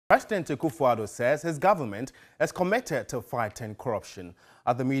President AkufoAddo says his government is committed to fighting corruption.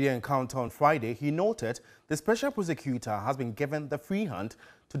 At the media encounter on Friday, he noted the special prosecutor has been given the free hand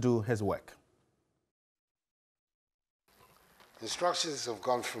to do his work. Instructions have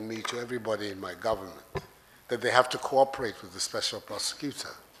gone from me to everybody in my government that they have to cooperate with the special prosecutor.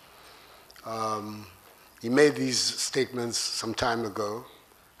 He made these statements some time ago.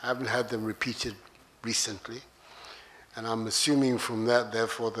 I haven't had them repeated recently. And I'm assuming from that,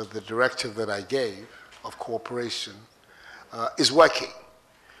 therefore, that the directive that I gave of cooperation is working.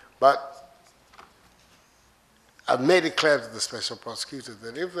 But I've made it clear to the special prosecutor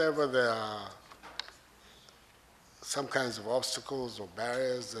that if ever there are some kinds of obstacles or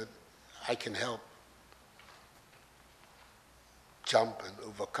barriers that I can help jump and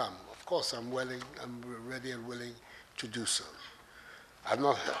overcome, of course I'm ready and willing to do so. I've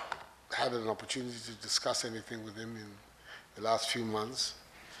not had an opportunity to discuss anything with him in the last few months.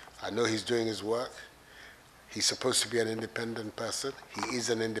 I know he's doing his work. He's supposed to be an independent person. He is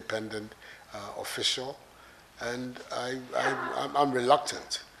an independent official. And I'm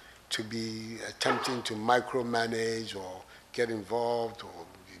reluctant to be attempting to micromanage or get involved or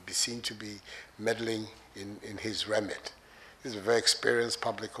be seen to be meddling in his remit. He's a very experienced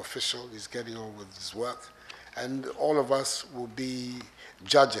public official. He's getting on with his work. And all of us will be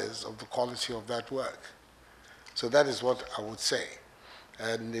judges of the quality of that work. So that is what I would say.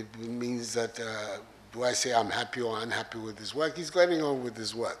 And it means that, do I say I'm happy or unhappy with his work? He's getting on with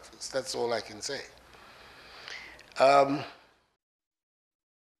his work. That's all I can say.